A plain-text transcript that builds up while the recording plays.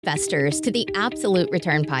Investors to the Absolute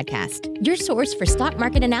Return Podcast, your source for stock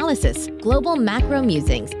market analysis, global macro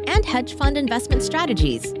musings, and hedge fund investment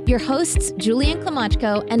strategies. Your hosts, Julian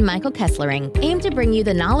Klimochko and Michael Kesslering, aim to bring you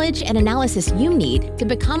the knowledge and analysis you need to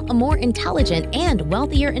become a more intelligent and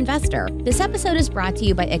wealthier investor. This episode is brought to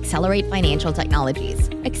you by Accelerate Financial Technologies.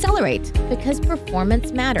 Accelerate, because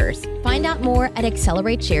performance matters. Find out more at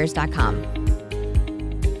accelerateshares.com.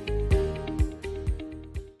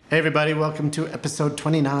 Hey everybody, welcome to episode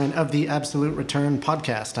 29 of the Absolute Return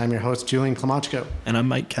Podcast. I'm your host, Julian Klimochko. And I'm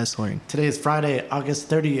Mike Kesslering. Today is Friday, August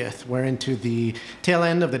 30th. We're into the tail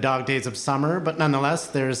end of the dog days of summer, but nonetheless,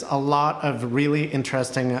 there's a lot of really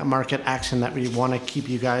interesting market action that we want to keep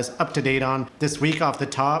you guys up to date on. This week off the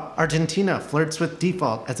top, Argentina flirts with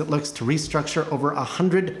default as it looks to restructure over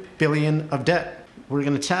 $100 billion of debt. We're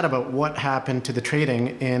going to chat about what happened to the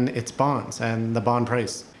trading in its bonds and the bond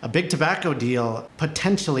price. A big tobacco deal,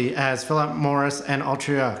 potentially, as Philip Morris and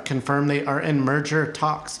Altria confirm they are in merger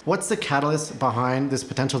talks. What's the catalyst behind this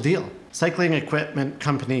potential deal? Cycling equipment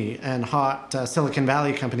company and hot Silicon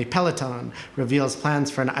Valley company Peloton reveals plans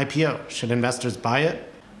for an IPO. Should investors buy it?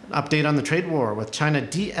 Update on the trade war, with China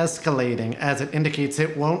de-escalating as it indicates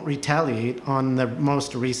it won't retaliate on the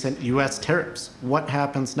most recent U.S. tariffs. What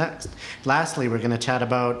happens next? Lastly, we're going to chat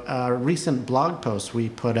about a recent blog post we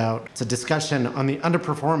put out. It's a discussion on the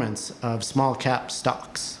underperformance of small cap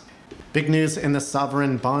stocks. Big news in the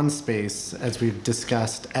sovereign bond space, as we've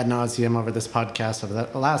discussed ad nauseum over this podcast over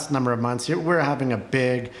the last number of months. We're having a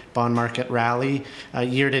big bond market rally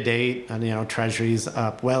year to date, and treasuries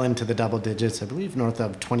up well into the double digits, I believe north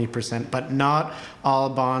of 20%. But not all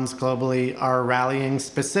bonds globally are rallying.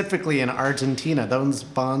 Specifically in Argentina, those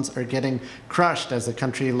bonds are getting crushed as the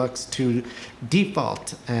country looks to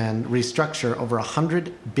default and restructure over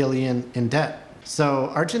 $100 billion in debt.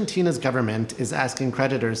 So Argentina's government is asking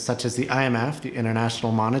creditors such as the IMF, the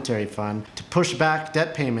International Monetary Fund, to push back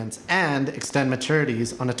debt payments and extend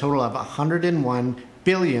maturities on a total of $101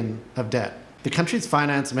 billion of debt. The country's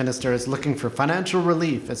finance minister is looking for financial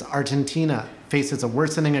relief as Argentina faces a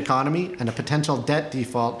worsening economy and a potential debt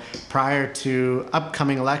default prior to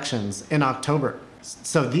upcoming elections in October.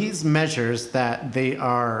 So these measures that they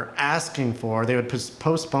are asking for, they would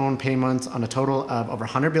postpone payments on a total of over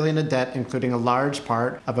 $100 billion in debt, including a large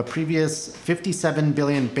part of a previous $57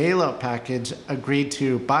 billion bailout package agreed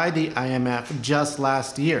to by the IMF just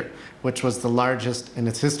last year, which was the largest in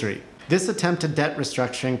its history. This attempted debt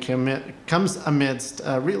restructuring comes amidst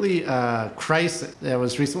a crisis that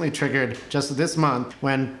was recently triggered just this month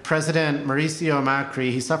when President Mauricio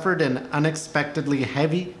Macri, he suffered an unexpectedly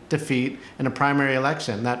heavy defeat in a primary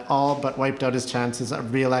election that all but wiped out his chances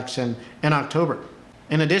of re-election in October.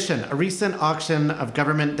 In addition, a recent auction of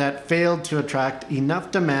government debt failed to attract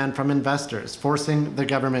enough demand from investors, forcing the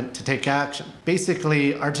government to take action.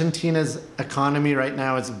 Basically, Argentina's economy right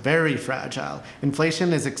now is very fragile.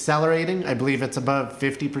 Inflation is accelerating. I believe it's above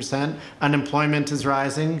 50%. Unemployment is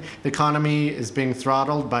rising. The economy is being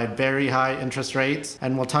throttled by very high interest rates.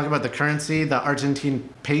 And we'll talk about the currency. The Argentine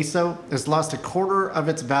peso has lost a quarter of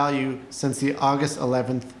its value since the August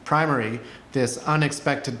 11th primary, this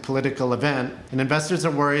unexpected political event, and investors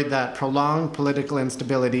are worried that prolonged political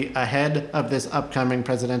instability ahead of this upcoming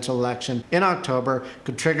presidential election in October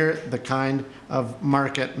could trigger the kind of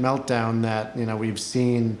market meltdown that we've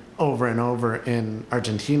seen over and over in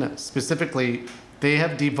Argentina. Specifically, they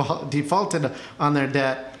have defaulted on their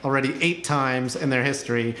debt already 8 times in their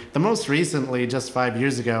history, the most recently just 5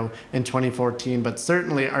 years ago in 2014, but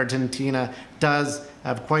certainly Argentina does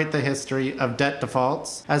have quite the history of debt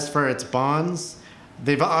defaults. As for its bonds,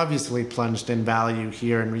 they've obviously plunged in value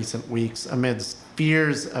here in recent weeks amidst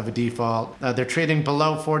fears of a default. They're trading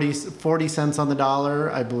below 40 cents on the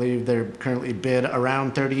dollar. I believe they're currently bid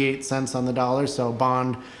around 38 cents on the dollar, so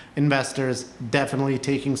bond investors definitely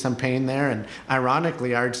taking some pain there. And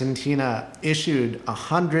ironically, Argentina issued a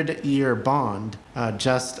 100-year bond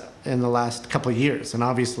just in the last couple of years. And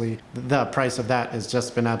obviously, the price of that has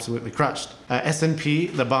just been absolutely crushed. S&P,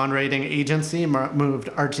 the bond rating agency, moved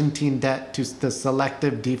Argentine debt to the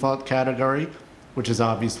selective default category, which is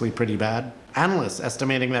obviously pretty bad. Analysts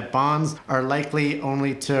estimating that bonds are likely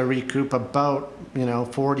only to recoup about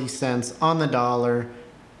 40 cents on the dollar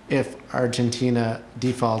if Argentina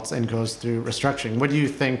defaults and goes through restructuring. What do you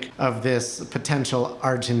think of this potential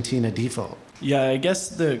Argentina default? Yeah, I guess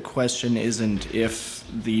the question isn't if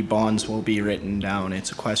the bonds will be written down,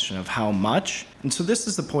 it's a question of how much. And so this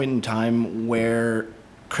is the point in time where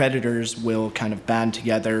creditors will kind of band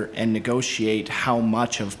together and negotiate how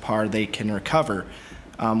much of par they can recover.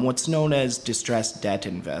 What's known as distressed debt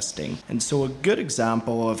investing. And so a good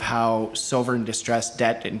example of how sovereign distressed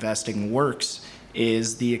debt investing works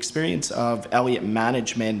is the experience of Elliott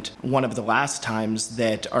Management, one of the last times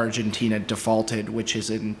that Argentina defaulted, which is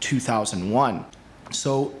in 2001.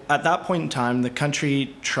 So at that point in time, the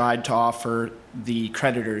country tried to offer the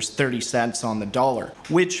creditors 30 cents on the dollar,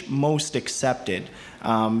 which most accepted.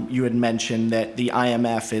 You had mentioned that the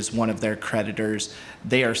IMF is one of their creditors.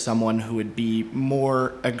 They are someone who would be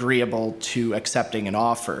more agreeable to accepting an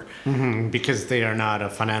offer. Because they are not a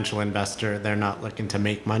financial investor. They're not looking to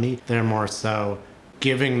make money. They're more so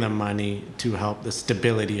giving them money to help the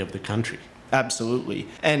stability of the country. Absolutely.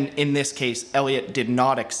 And in this case, Elliott did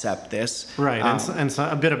not accept this. Right. And so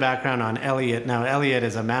a bit of background on Elliott. Now, Elliott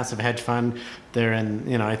is a massive hedge fund. They're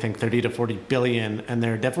in, I think 30 to 40 billion, and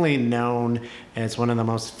they're definitely known as one of the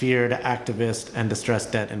most feared activist and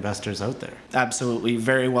distressed debt investors out there. Absolutely.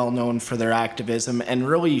 Very well known for their activism and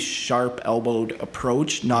really sharp-elbowed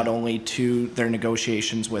approach, not only to their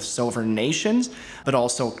negotiations with sovereign nations, but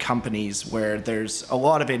also companies where there's a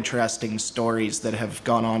lot of interesting stories that have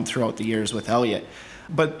gone on throughout the years with Elliott.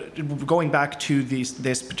 But going back to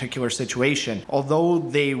this particular situation, although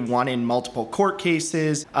they won in multiple court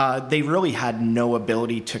cases, they really had no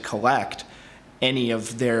ability to collect any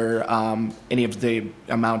of the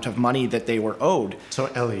amount of money that they were owed. So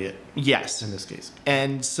Elliott. Yes. In this case.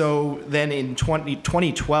 And so then in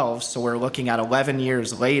 2012, so we're looking at 11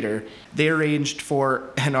 years later, they arranged for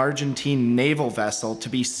an Argentine naval vessel to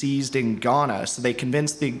be seized in Ghana. So they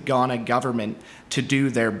convinced the Ghana government to do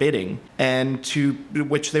their bidding, and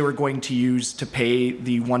which they were going to use to pay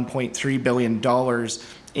the $1.3 billion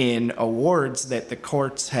in awards that the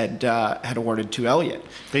courts had awarded to Elliott.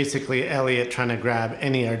 Basically, Elliott trying to grab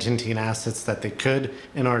any Argentine assets that they could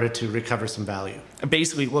in order to recover some value.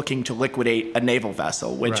 Basically looking to liquidate a naval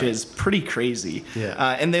vessel, which is pretty crazy.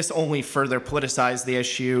 Yeah. And this only further politicized the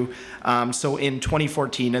issue. So in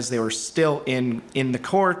 2014, as they were still in the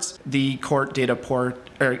courts, the court did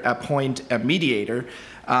appoint a mediator.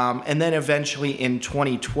 And then eventually in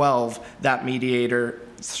 2012, that mediator,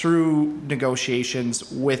 through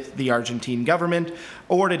negotiations with the Argentine government,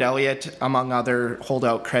 awarded Elliott, among other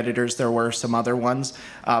holdout creditors, there were some other ones,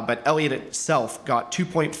 but Elliott itself got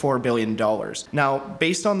 $2.4 billion. Now,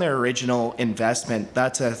 based on their original investment,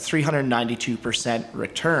 that's a 392%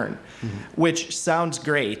 return, which sounds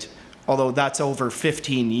great, although that's over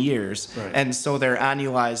 15 years. Right. And so their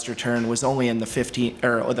annualized return was only in the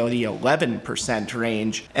 11%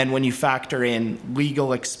 range. And when you factor in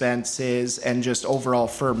legal expenses and just overall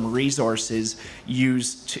firm resources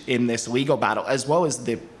used in this legal battle, as well as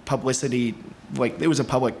the publicity, like it was a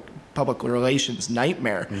public relations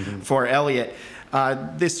nightmare for Elliott,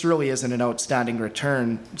 this really isn't an outstanding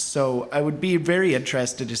return. So I would be very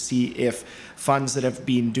interested to see if funds that have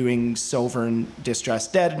been doing sovereign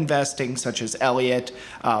distressed debt investing, such as Elliott,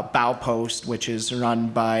 Baupost, which is run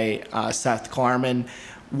by Seth Klarman,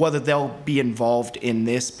 whether they'll be involved in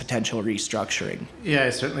this potential restructuring. Yeah,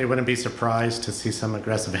 I certainly wouldn't be surprised to see some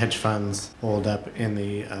aggressive hedge funds hold up in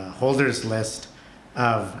the holders list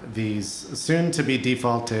of these soon-to-be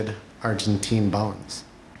defaulted Argentine bonds.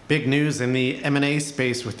 Big news in the M&A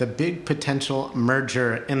space with a big potential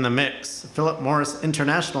merger in the mix. Philip Morris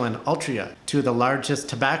International and Altria, two of the largest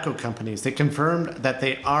tobacco companies, they confirmed that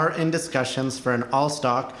they are in discussions for an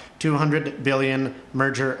all-stock $200 billion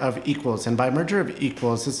merger of equals. And by merger of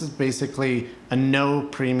equals, this is basically a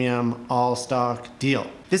no-premium all-stock deal.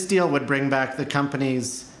 This deal would bring back the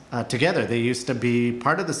companies together. They used to be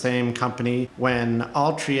part of the same company when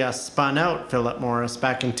Altria spun out Philip Morris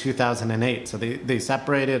back in 2008. So they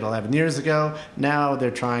separated 11 years ago. Now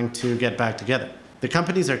they're trying to get back together. The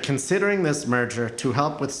companies are considering this merger to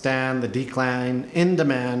help withstand the decline in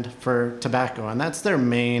demand for tobacco, and that's their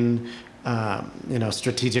main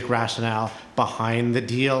strategic rationale behind the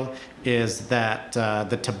deal, is that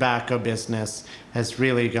the tobacco business has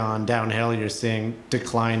really gone downhill. You're seeing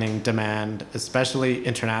declining demand, especially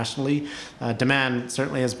internationally. Demand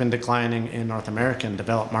certainly has been declining in North American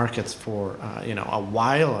developed markets for a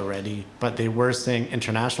while already, but they were seeing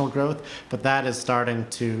international growth, but that is starting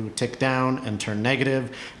to tick down and turn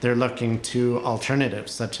negative. They're looking to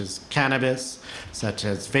alternatives such as cannabis, such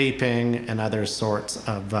as vaping, and other sorts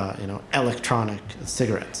of electronic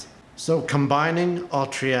cigarettes. So combining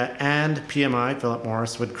Altria and PMI, Philip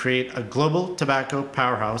Morris, would create a global tobacco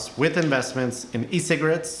powerhouse with investments in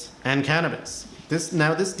e-cigarettes and cannabis.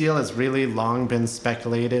 This deal has really long been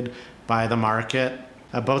speculated by the market.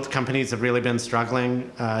 Both companies have really been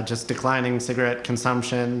struggling, just declining cigarette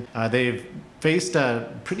consumption. They've faced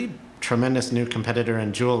a pretty tremendous new competitor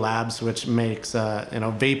in Juul Labs, which makes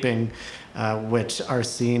vaping, which are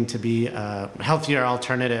seen to be a healthier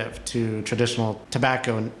alternative to traditional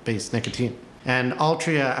tobacco-based nicotine. And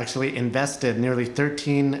Altria actually invested nearly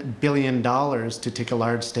 $13 billion to take a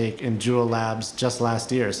large stake in Juul Labs just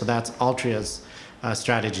last year. So that's Altria's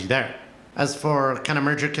strategy there. As for kind of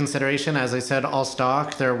merger consideration, as I said, all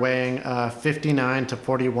stock, they're weighing a 59 to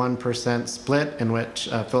 41% split, in which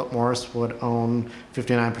Philip Morris would own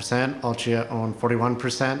 59%, Altria own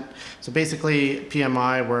 41%. So basically,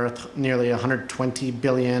 PMI worth nearly 120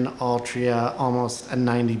 billion, Altria almost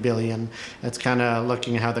 90 billion. That's kind of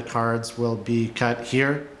looking at how the cards will be cut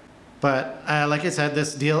here. But like I said,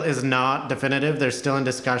 this deal is not definitive. They're still in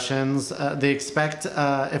discussions. They expect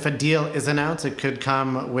if a deal is announced, it could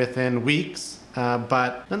come within weeks.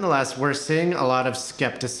 But nonetheless, we're seeing a lot of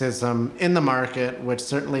skepticism in the market, which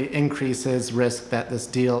certainly increases risk that this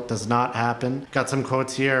deal does not happen. Got some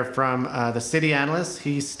quotes here from the Citi analyst.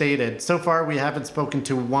 He stated, "So far, we haven't spoken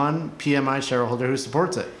to one PMI shareholder who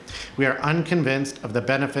supports it. We are unconvinced of the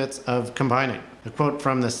benefits of combining." A quote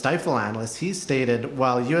from the Stifel analyst, he stated,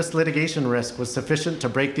 "While U.S. litigation risk was sufficient to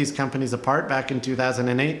break these companies apart back in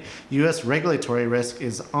 2008, U.S. regulatory risk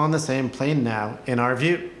is on the same plane now, in our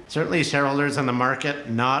view." Certainly shareholders in the market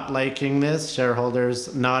not liking this,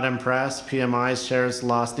 shareholders not impressed. PMI's shares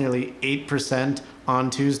lost nearly 8% on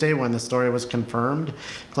Tuesday when the story was confirmed,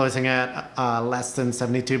 closing at less than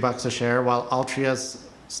 $72 a share, while Altria's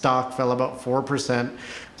stock fell about 4%,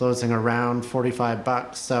 closing around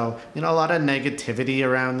 $45. So, a lot of negativity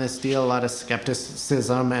around this deal, a lot of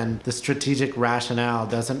skepticism, and the strategic rationale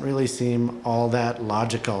doesn't really seem all that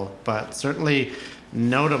logical, but certainly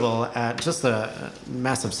notable at just the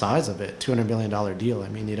massive size of it, $200 billion deal. I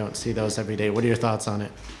mean, you don't see those every day. What are your thoughts on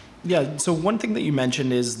it? Yeah, so one thing that you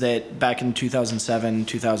mentioned is that back in 2007,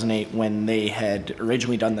 2008, when they had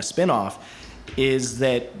originally done the spinoff, is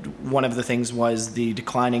that one of the things was the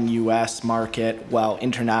declining U.S. market while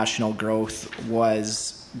international growth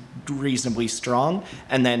was reasonably strong,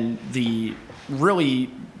 and then the really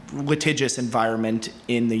litigious environment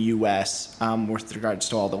in the U.S. With regards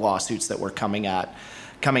to all the lawsuits that were coming at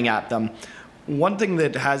them. One thing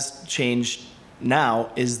that has changed now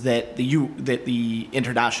is that the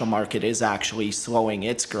international market is actually slowing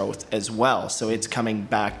its growth as well. So it's coming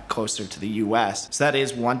back closer to the US. So that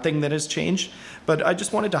is one thing that has changed. But I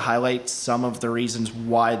just wanted to highlight some of the reasons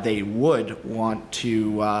why they would want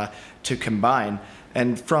to combine.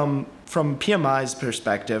 And from PMI's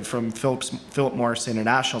perspective, from Philip Morris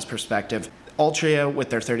International's perspective, Altria with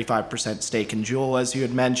their 35% stake in Juul, as you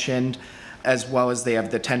had mentioned, as well as they have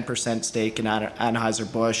the 10% stake in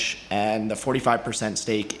Anheuser-Busch and the 45%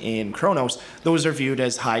 stake in Kronos. Those are viewed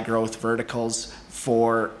as high growth verticals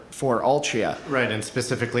for Altria. Right, and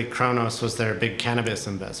specifically Kronos was their big cannabis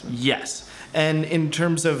investment. Yes. And in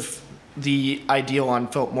terms of the ideal on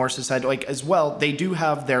Philip Morris's side, as well, they do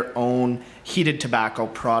have their own heated tobacco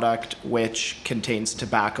product, which contains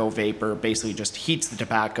tobacco vapor, basically just heats the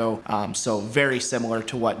tobacco. So very similar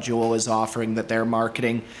to what Juul is offering that they're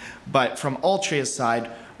marketing. But from Altria's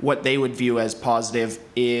side, what they would view as positive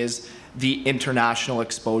is the international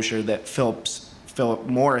exposure that Philip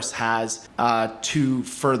Morris has to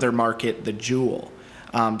further market the Juul.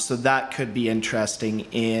 So that could be interesting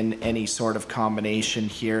in any sort of combination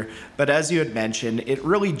here. But as you had mentioned, it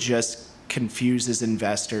really just confuses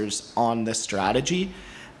investors on the strategy.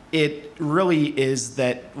 It really is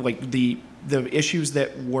that the issues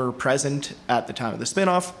that were present at the time of the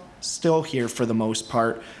spinoff still here for the most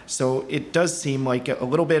part. So it does seem like a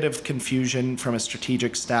little bit of confusion from a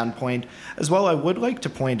strategic standpoint. As well, I would like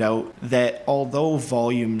to point out that although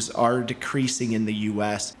volumes are decreasing in the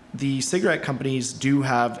US, the cigarette companies do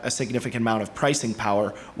have a significant amount of pricing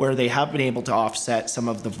power where they have been able to offset some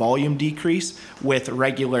of the volume decrease with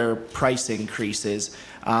regular price increases,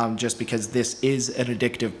 just because this is an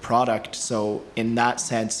addictive product. So in that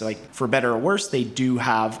sense, for better or worse, they do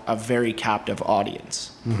have a very captive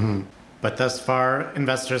audience. Mm-hmm. But thus far,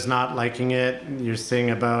 investors not liking it. You're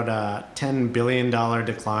seeing about a $10 billion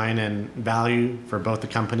decline in value for both the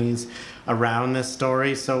companies around this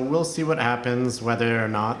story. So we'll see what happens, whether or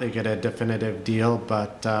not they get a definitive deal,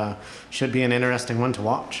 but should be an interesting one to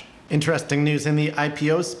watch. Interesting news in the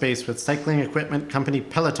IPO space with cycling equipment company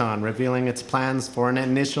Peloton revealing its plans for an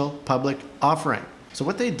initial public offering. So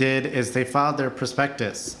what they did is they filed their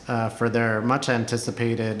prospectus for their much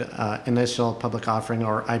anticipated initial public offering,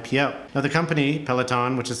 or IPO. Now the company,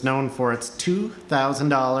 Peloton, which is known for its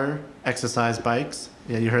 $2,000 exercise bikes,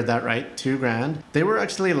 yeah, you heard that right, $2,000. They were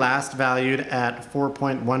actually last valued at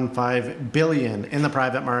 $4.15 billion in the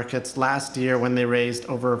private markets last year when they raised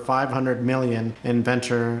over $500 million in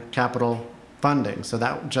venture capital funding. So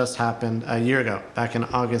that just happened a year ago, back in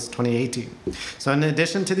August 2018. So in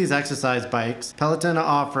addition to these exercise bikes, Peloton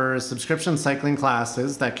offers subscription cycling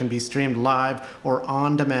classes that can be streamed live or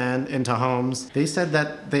on demand into homes. They said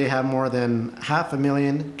that they have more than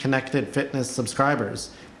 500,000 connected fitness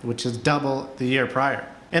subscribers, which is double the year prior.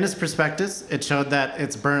 In its prospectus, it showed that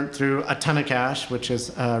it's burnt through a ton of cash, which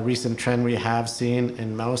is a recent trend we have seen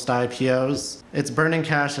in most IPOs. It's burning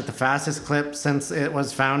cash at the fastest clip since it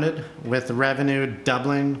was founded, with revenue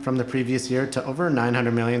doubling from the previous year to over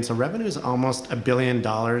 900 million. So revenue is almost $1 billion,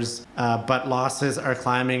 but losses are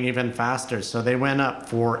climbing even faster. So they went up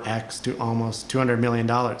 4x to almost $200 million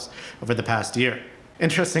over the past year.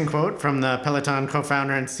 Interesting quote from the Peloton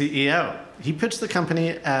co-founder and CEO. He pitched the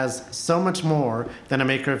company as so much more than a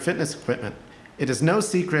maker of fitness equipment. It is no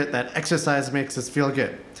secret that exercise makes us feel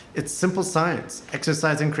good. It's simple science.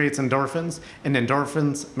 Exercising creates endorphins, and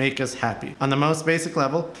endorphins make us happy. On the most basic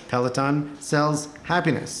level, Peloton sells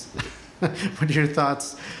happiness. What are your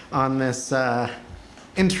thoughts on this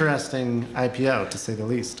interesting IPO, to say the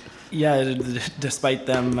least? Yeah, despite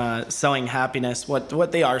them selling happiness,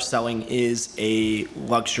 what they are selling is a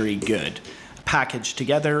luxury good packaged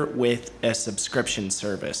together with a subscription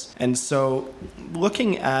service. And so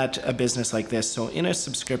looking at a business like this, so in a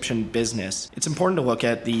subscription business, it's important to look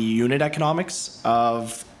at the unit economics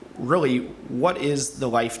of really what is the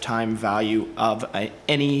lifetime value of an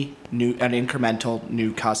incremental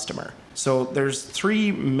new customer. So there's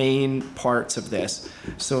three main parts of this.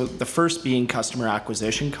 So the first being customer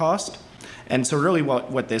acquisition cost. And so really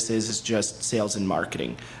what this is just sales and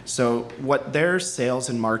marketing. So what their sales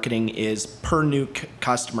and marketing is per new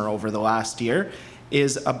customer over the last year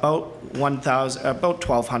is about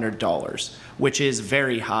 $1,200, which is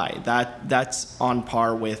very high. That's on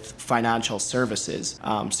par with financial services,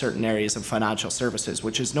 certain areas of financial services,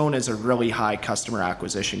 which is known as a really high customer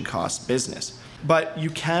acquisition cost business. But you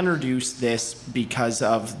can reduce this because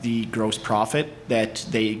of the gross profit that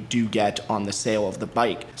they do get on the sale of the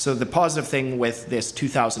bike. So the positive thing with this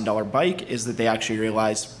 $2,000 bike is that they actually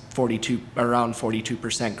realize around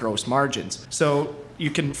 42% gross margins. So you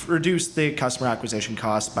can reduce the customer acquisition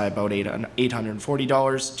cost by about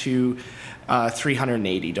 $840 to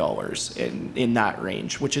 $380 in that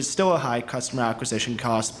range, which is still a high customer acquisition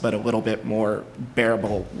cost, but a little bit more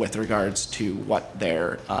bearable with regards to what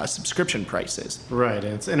their subscription price is. Right,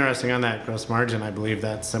 and it's interesting on that gross margin. I believe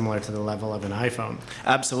that's similar to the level of an iPhone.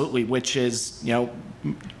 Absolutely, which is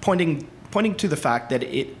pointing to the fact that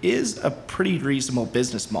it is a pretty reasonable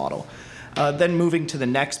business model. Then moving to the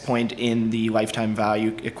next point in the lifetime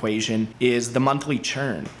value equation is the monthly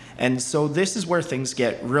churn. And so this is where things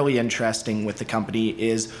get really interesting with the company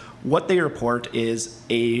is what they report is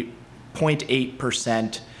a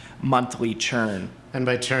 0.8% monthly churn. And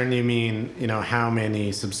by churn, you mean, how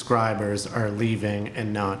many subscribers are leaving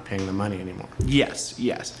and not paying the money anymore? Yes.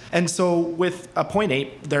 And so with a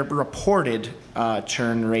 0.8, their reported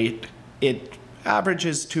churn rate, it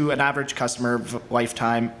averages to an average customer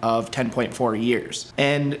lifetime of 10.4 years.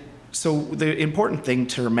 And so the important thing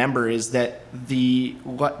to remember is that the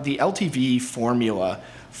LTV formula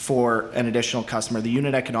for an additional customer, the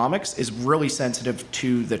unit economics, is really sensitive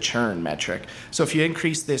to the churn metric. So if you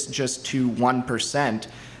increase this just to 1%,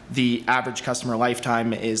 the average customer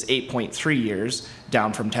lifetime is 8.3 years,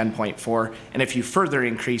 down from 10.4. And if you further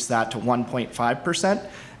increase that to 1.5%,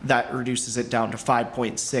 that reduces it down to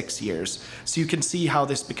 5.6 years. So you can see how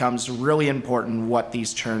this becomes really important what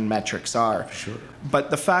these churn metrics are. Sure. But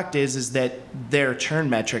the fact is that their churn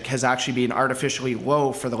metric has actually been artificially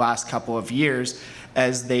low for the last couple of years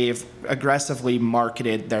as they've aggressively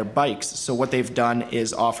marketed their bikes. So what they've done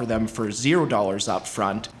is offer them for $0 up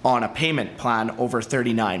front on a payment plan over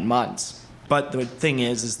 39 months. But the thing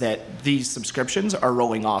is that these subscriptions are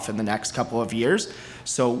rolling off in the next couple of years.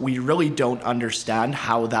 So we really don't understand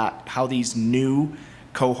how these new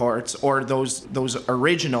cohorts or those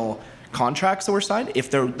original contracts that were signed,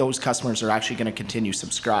 if those customers are actually going to continue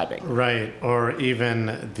subscribing. Right, or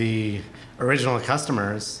even the original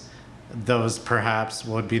customers, those perhaps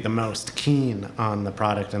would be the most keen on the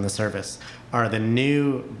product and the service. Are the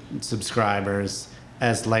new subscribers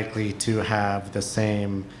as likely to have the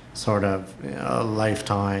same sort of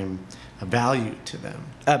lifetime value to them?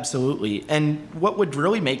 Absolutely. And what would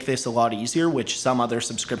really make this a lot easier, which some other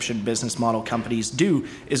subscription business model companies do,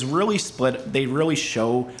 is really they really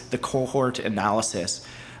show the cohort analysis,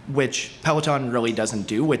 which Peloton really doesn't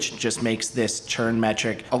do, which just makes this churn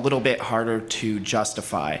metric a little bit harder to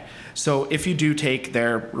justify. So if you do take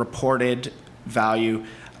their reported value,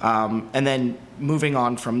 and then moving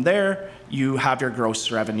on from there, you have your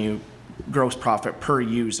gross revenue gross profit per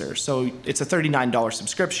user. So it's a $39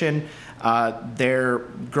 subscription. Their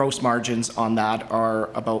gross margins on that are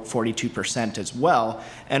about 42% as well.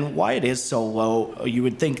 And why it is so low, you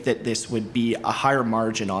would think that this would be a higher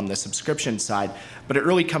margin on the subscription side, but it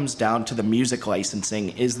really comes down to the music licensing,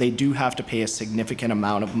 is they do have to pay a significant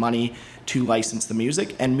amount of money to license the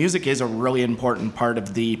music, and music is a really important part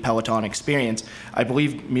of the Peloton experience. I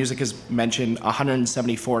believe music is mentioned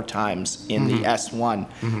 174 times in the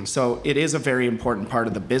S1, so it is a very important part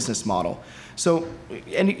of the business model. So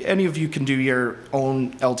any of you can do your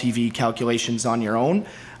own LTV calculations on your own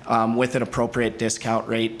with an appropriate discount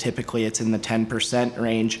rate. Typically it's in the 10%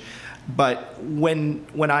 range. But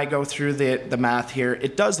when I go through the math here,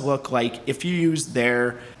 it does look like if you use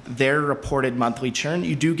their reported monthly churn,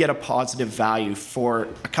 you do get a positive value for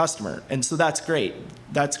a customer. And so that's great.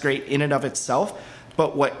 That's great in and of itself.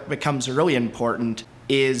 But what becomes really important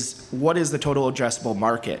is, what is the total addressable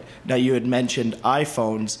market? Now, you had mentioned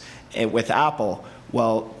iPhones with Apple.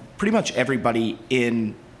 Well, pretty much everybody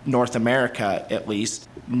in North America, at least,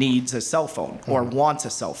 needs a cell phone or wants a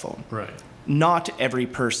cell phone. Right. Not every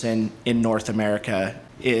person in North America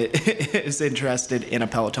is interested in a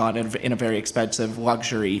Peloton, in a very expensive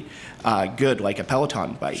luxury good like a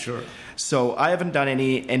Peloton bike. Sure. So I haven't done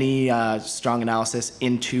any strong analysis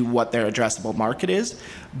into what their addressable market is,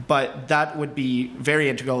 but that would be very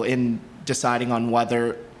integral in deciding on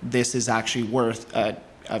whether this is actually worth a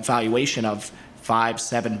valuation of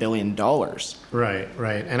 $5-7 billion.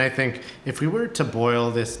 Right. And I think if we were to boil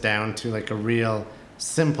this down to like a real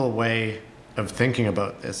simple way of thinking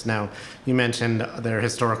about this. Now, you mentioned their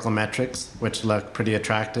historical metrics, which look pretty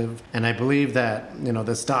attractive. And I believe that,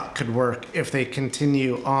 the stock could work if they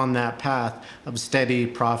continue on that path of steady,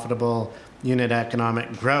 profitable unit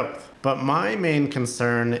economic growth. But my main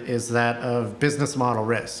concern is that of business model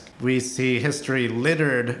risk. We see history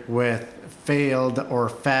littered with failed or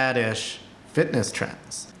faddish fitness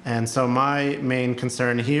trends. And so my main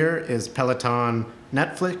concern here is Peloton,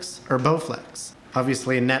 Netflix, or Bowflex.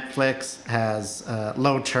 Obviously, Netflix has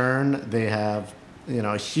low churn. They have,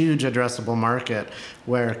 a huge addressable market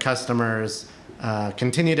where customers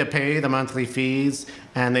continue to pay the monthly fees,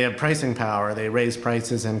 and they have pricing power. They raise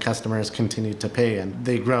prices, and customers continue to pay, and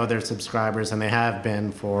they grow their subscribers, and they have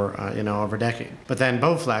been for over a decade. But then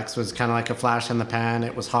Bowflex was kind of like a flash in the pan.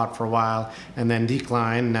 It was hot for a while, and then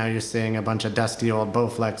declined. Now you're seeing a bunch of dusty old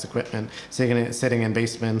Bowflex equipment sitting in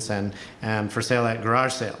basements and for sale at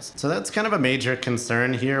garage sales. So that's kind of a major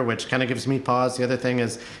concern here, which kind of gives me pause. The other thing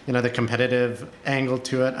is, the competitive angle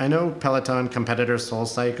to it. I know Peloton competitor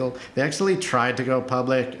SoulCycle, they actually tried to go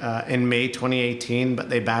public in May 2018, but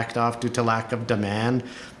they backed off due to lack of demand,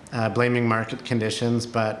 blaming market conditions.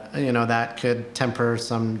 But that could temper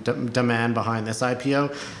some demand behind this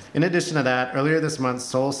IPO. In addition to that, earlier this month,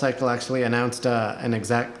 SoulCycle actually announced an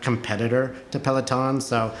exact competitor to Peloton.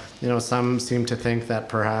 So some seem to think that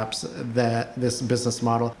perhaps that this business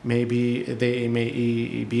model, maybe they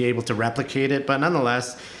may be able to replicate it. But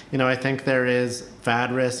nonetheless, I think there is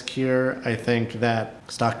fad risk here. I think that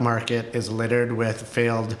stock market is littered with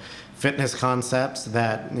failed fitness concepts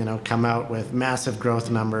that come out with massive growth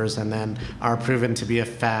numbers and then are proven to be a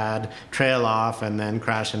fad, trail off, and then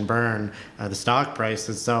crash and burn the stock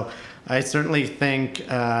prices. So I certainly think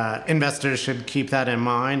investors should keep that in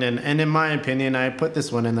mind. And in my opinion, I put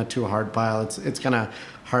this one in the too hard pile. It's kind of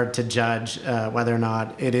hard to judge whether or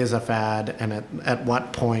not it is a fad and at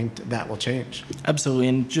what point that will change. Absolutely.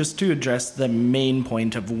 And just to address the main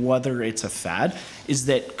point of whether it's a fad, is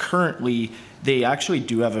that currently they actually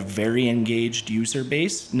do have a very engaged user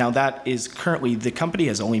base. Now that is currently, the company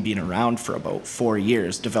has only been around for about 4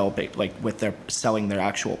 years developing, selling their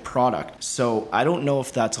actual product. So I don't know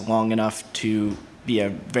if that's long enough to be a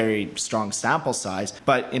very strong sample size,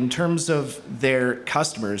 but in terms of their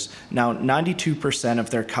customers, now 92%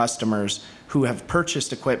 of their customers who have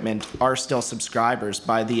purchased equipment are still subscribers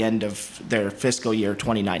by the end of their fiscal year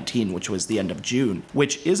 2019, which was the end of June,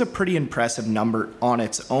 which is a pretty impressive number on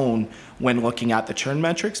its own when looking at the churn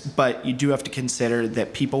metrics. But you do have to consider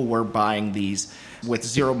that people were buying these with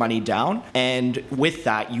zero money down, and with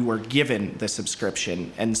that you were given the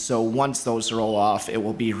subscription. And so once those roll off, it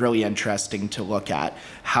will be really interesting to look at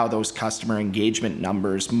how those customer engagement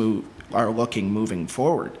numbers are looking moving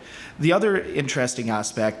forward. The other interesting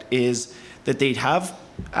aspect is that they have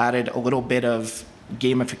added a little bit of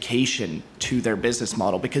gamification to their business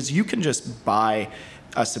model, because you can just buy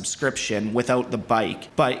a subscription without the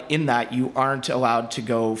bike, but in that you aren't allowed to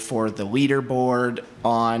go for the leaderboard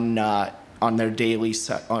on their daily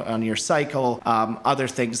on your cycle, other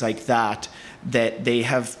things like that they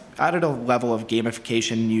have added a level of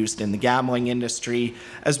gamification used in the gambling industry,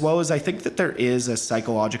 as well as I think that there is a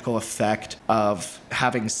psychological effect of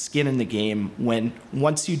having skin in the game when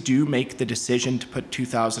once you do make the decision to put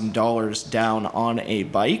 $2,000 down on a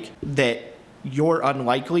bike, that you're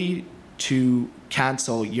unlikely to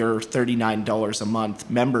cancel your $39 a month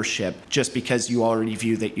membership just because you already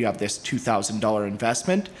view that you have this $2,000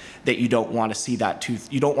 investment, that you don't want to see that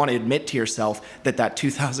you don't want to admit to yourself that that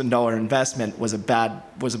 $2,000 investment was a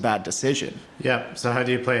bad decision. Yeah. So how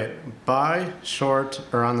do you play it? Buy, short,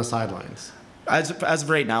 or on the sidelines? As of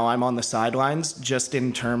right now, I'm on the sidelines, just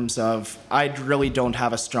in terms of I really don't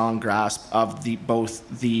have a strong grasp of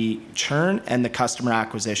both the churn and the customer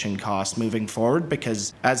acquisition cost moving forward,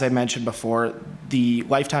 because as I mentioned before, the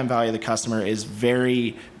lifetime value of the customer is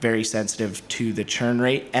very, very sensitive to the churn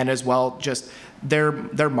rate, and as well just they're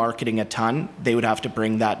marketing a ton. They would have to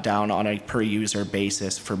bring that down on a per user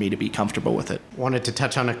basis for me to be comfortable with it. Wanted to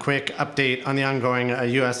touch on a quick update on the ongoing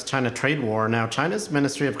U.S.-China trade war. Now, China's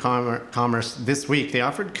Ministry of Commerce this week, they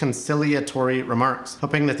offered conciliatory remarks,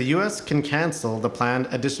 hoping that the U.S. can cancel the planned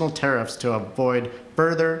additional tariffs to avoid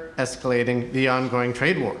further escalating the ongoing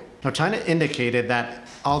trade war. Now, China indicated that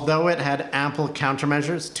although it had ample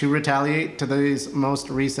countermeasures to retaliate to these most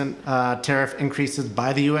recent tariff increases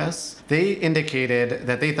by the U.S., they indicated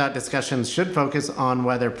that they thought discussions should focus on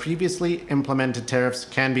whether previously implemented tariffs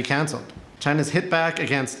can be canceled. China's hit back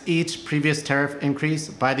against each previous tariff increase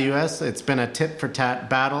by the U.S. It's been a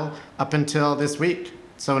tit-for-tat battle up until this week.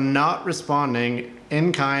 So not responding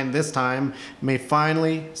in kind this time may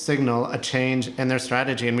finally signal a change in their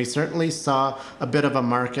strategy, and we certainly saw a bit of a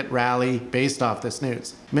market rally based off this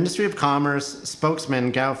news. Ministry of Commerce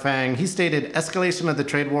spokesman Gao Fang, he stated, escalation of the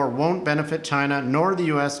trade war won't benefit China, nor the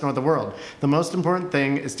US, nor the world. The most important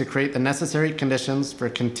thing is to create the necessary conditions for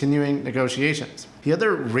continuing negotiations. The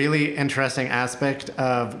other really interesting aspect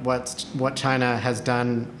of what China has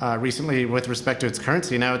done recently with respect to its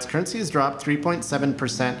currency, now its currency has dropped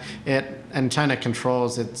 3.7%, and China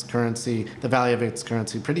controls its currency, the value of its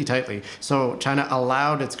currency, pretty tightly. So China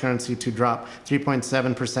allowed its currency to drop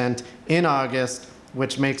 3.7% in August,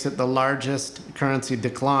 which makes it the largest currency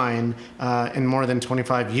decline in more than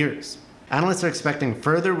 25 years. Analysts are expecting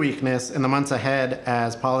further weakness in the months ahead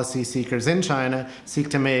as policy seekers in China seek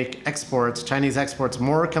to make Chinese exports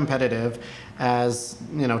more competitive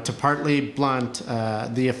to partly blunt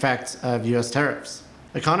the effects of U.S. tariffs.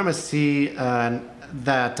 Economists see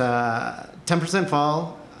that 10%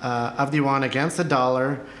 fall of the yuan against the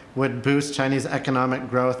dollar would boost Chinese economic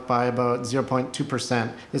growth by about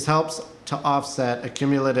 0.2%. This helps to offset a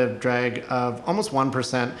cumulative drag of almost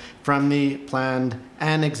 1% from the planned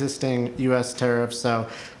and existing U.S. tariffs. So,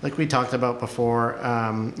 like we talked about before,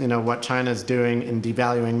 what China is doing in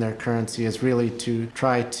devaluing their currency is really to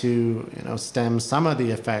try to, stem some of the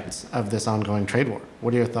effects of this ongoing trade war.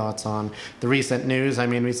 What are your thoughts on the recent news? I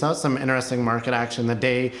mean, we saw some interesting market action the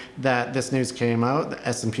day that this news came out. The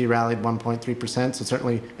S&P rallied 1.3%, so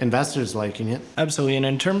certainly investors liking it. Absolutely, and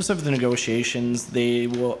in terms of the negotiations,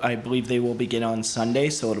 I believe they will begin on Sunday,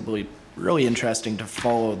 so it'll be really interesting to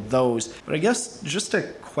follow those. But I guess just a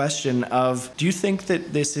question of, do you think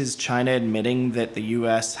that this is China admitting that the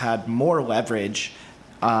U.S. had more leverage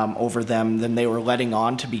over them than they were letting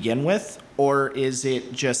on to begin with? Or is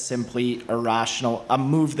it just simply a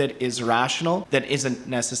move that is rational, that isn't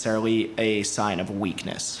necessarily a sign of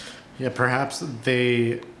weakness? Yeah, perhaps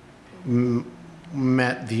they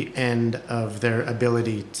met the end of their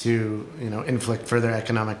ability to, inflict further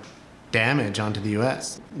economic damage onto the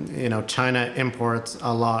U.S. China imports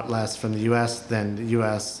a lot less from the U.S. than the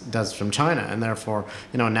U.S. does from China, and therefore,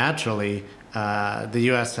 naturally, the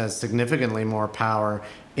U.S. has significantly more power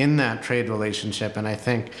in that trade relationship, and I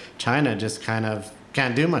think China just kind of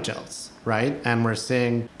can't do much else, right? And we're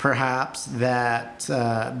seeing perhaps that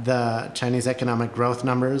the Chinese economic growth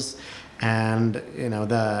numbers and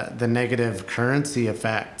the negative currency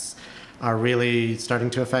effects are really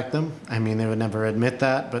starting to affect them. I mean, they would never admit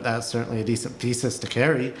that, but that's certainly a decent thesis to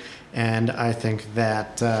carry. And I think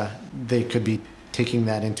that they could be taking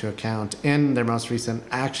that into account in their most recent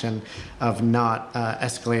action of not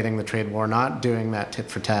escalating the trade war, not doing that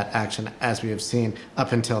tit-for-tat action as we have seen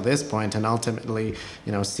up until this point, and ultimately,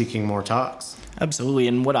 seeking more talks. Absolutely,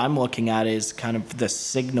 and what I'm looking at is kind of the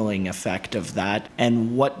signaling effect of that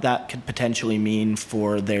and what that could potentially mean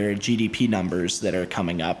for their GDP numbers that are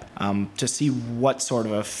coming up, to see what sort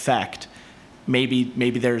of effect. Maybe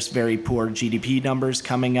there's very poor GDP numbers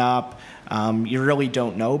coming up. You really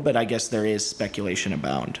don't know, but I guess there is speculation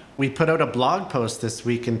abound. We put out a blog post this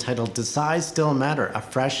week entitled "Does Size Still Matter? A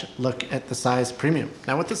Fresh Look at the Size Premium."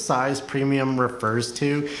 Now, what the size premium refers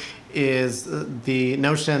to is the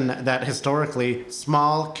notion that historically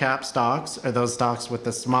small cap stocks, or those stocks with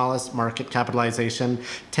the smallest market capitalization,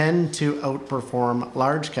 tend to outperform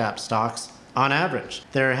large cap stocks on average.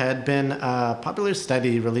 There had been a popular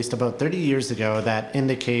study released about 30 years ago that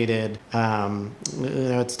indicated,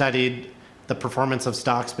 it studied the performance of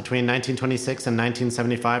stocks between 1926 and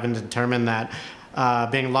 1975 and determined that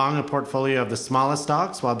being long a portfolio of the smallest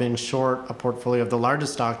stocks while being short a portfolio of the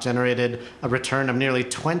largest stock generated a return of nearly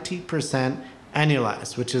 20%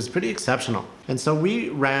 annualized, which is pretty exceptional. And so we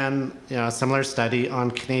ran a similar study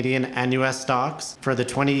on Canadian and US stocks for the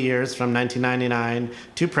 20 years from 1999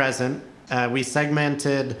 to present. We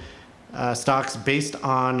segmented stocks based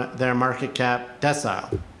on their market cap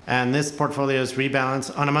decile. And this portfolio is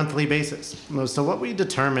rebalanced on a monthly basis. So what we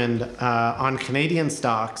determined on Canadian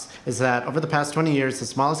stocks is that over the past 20 years, the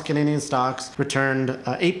smallest Canadian stocks returned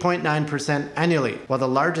 8.9% annually, while the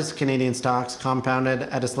largest Canadian stocks compounded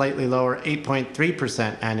at a slightly lower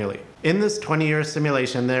 8.3% annually. In this 20-year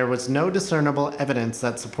simulation, there was no discernible evidence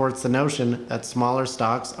that supports the notion that smaller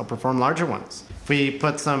stocks outperform larger ones. If we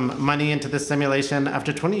put some money into this simulation,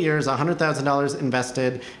 after 20 years, $100,000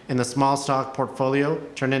 invested in the small stock portfolio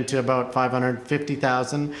turned into about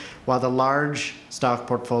 $550,000, while the large stock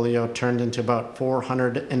portfolio turned into about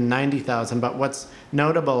 $490,000. But what's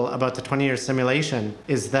notable about the 20-year simulation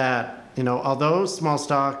is that although small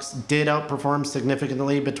stocks did outperform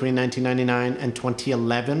significantly between 1999 and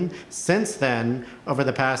 2011, since then, over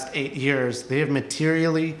the past 8 years, they have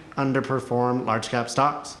materially underperformed large cap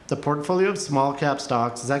stocks. The portfolio of small cap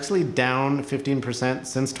stocks is actually down 15%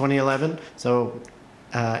 since 2011, so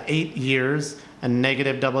 8 years, a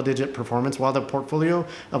negative double-digit performance, while the portfolio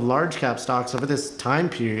of large cap stocks over this time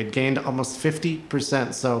period gained almost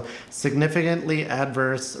 50%. So significantly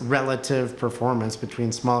adverse relative performance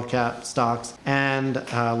between small cap stocks and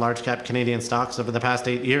large cap Canadian stocks over the past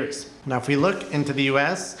 8 years. Now, if we look into the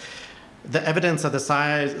US, the evidence of the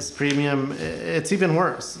size premium, it's even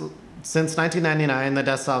worse. Since 1999, the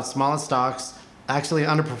decile of smallest stocks actually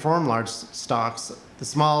underperformed large stocks. The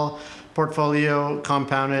small portfolio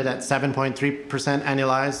compounded at 7.3%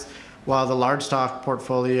 annualized, while the large stock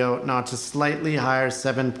portfolio notched a slightly higher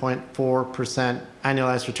 7.4%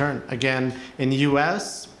 annualized return. Again, in the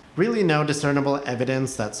US, really no discernible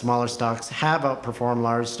evidence that smaller stocks have outperformed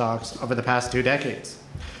large stocks over the past 2 decades.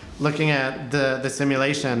 Looking at the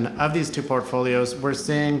simulation of these two portfolios, we're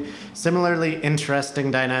seeing similarly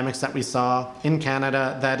interesting dynamics that we saw in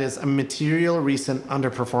Canada. That is a material recent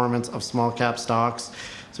underperformance of small cap stocks.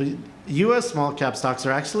 So U.S. small cap stocks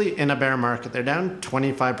are actually in a bear market. They're down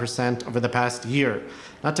 25% over the past year.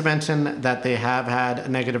 Not to mention that they have had a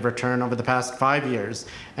negative return over the past 5 years.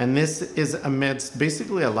 And this is amidst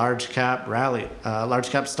basically a large cap rally. Large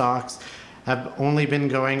cap stocks have only been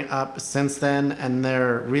going up since then, and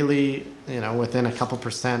they're really, within a couple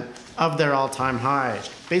percent of their all-time high.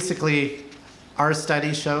 Basically, our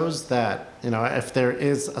study shows that, if there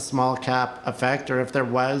is a small cap effect, or if there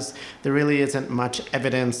was, there really isn't much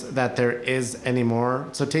evidence that there is anymore.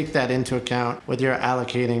 So take that into account whether you're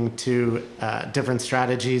allocating to different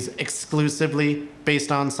strategies exclusively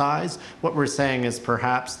based on size. What we're saying is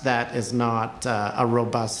perhaps that is not a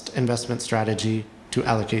robust investment strategy to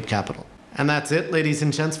allocate capital. And that's it, ladies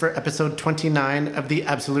and gents, for episode 29 of the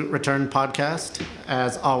Absolute Return Podcast.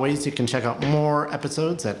 As always, you can check out more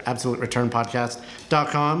episodes at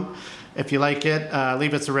absolutereturnpodcast.com. If you like it,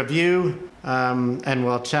 leave us a review, and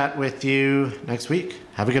we'll chat with you next week.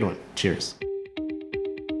 Have a good one. Cheers.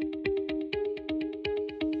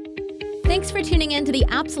 Thanks for tuning in to the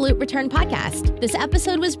Absolute Return Podcast. This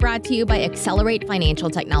episode was brought to you by Accelerate Financial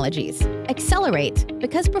Technologies. Accelerate,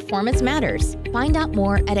 because performance matters. Find out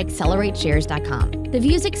more at accelerateshares.com. The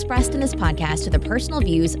views expressed in this podcast are the personal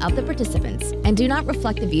views of the participants and do not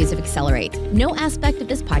reflect the views of Accelerate. No aspect of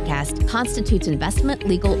this podcast constitutes investment,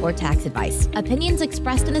 legal, or tax advice. Opinions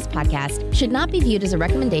expressed in this podcast should not be viewed as a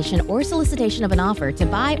recommendation or solicitation of an offer to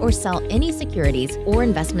buy or sell any securities or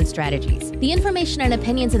investment strategies. The information and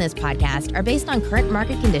opinions in this podcast are based on current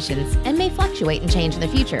market conditions and may fluctuate and change in the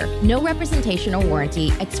future. No representation or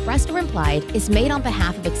warranty, expressed or implied, is made on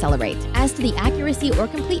behalf of Accelerate as to the accuracy or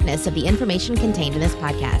completeness of the information contained in this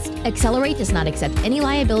podcast. Accelerate does not accept any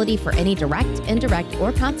liability for any direct, indirect,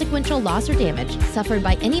 or consequential loss or damage suffered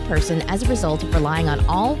by any person as a result of relying on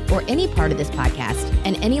all or any part of this podcast,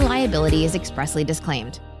 and any liability is expressly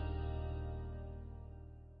disclaimed.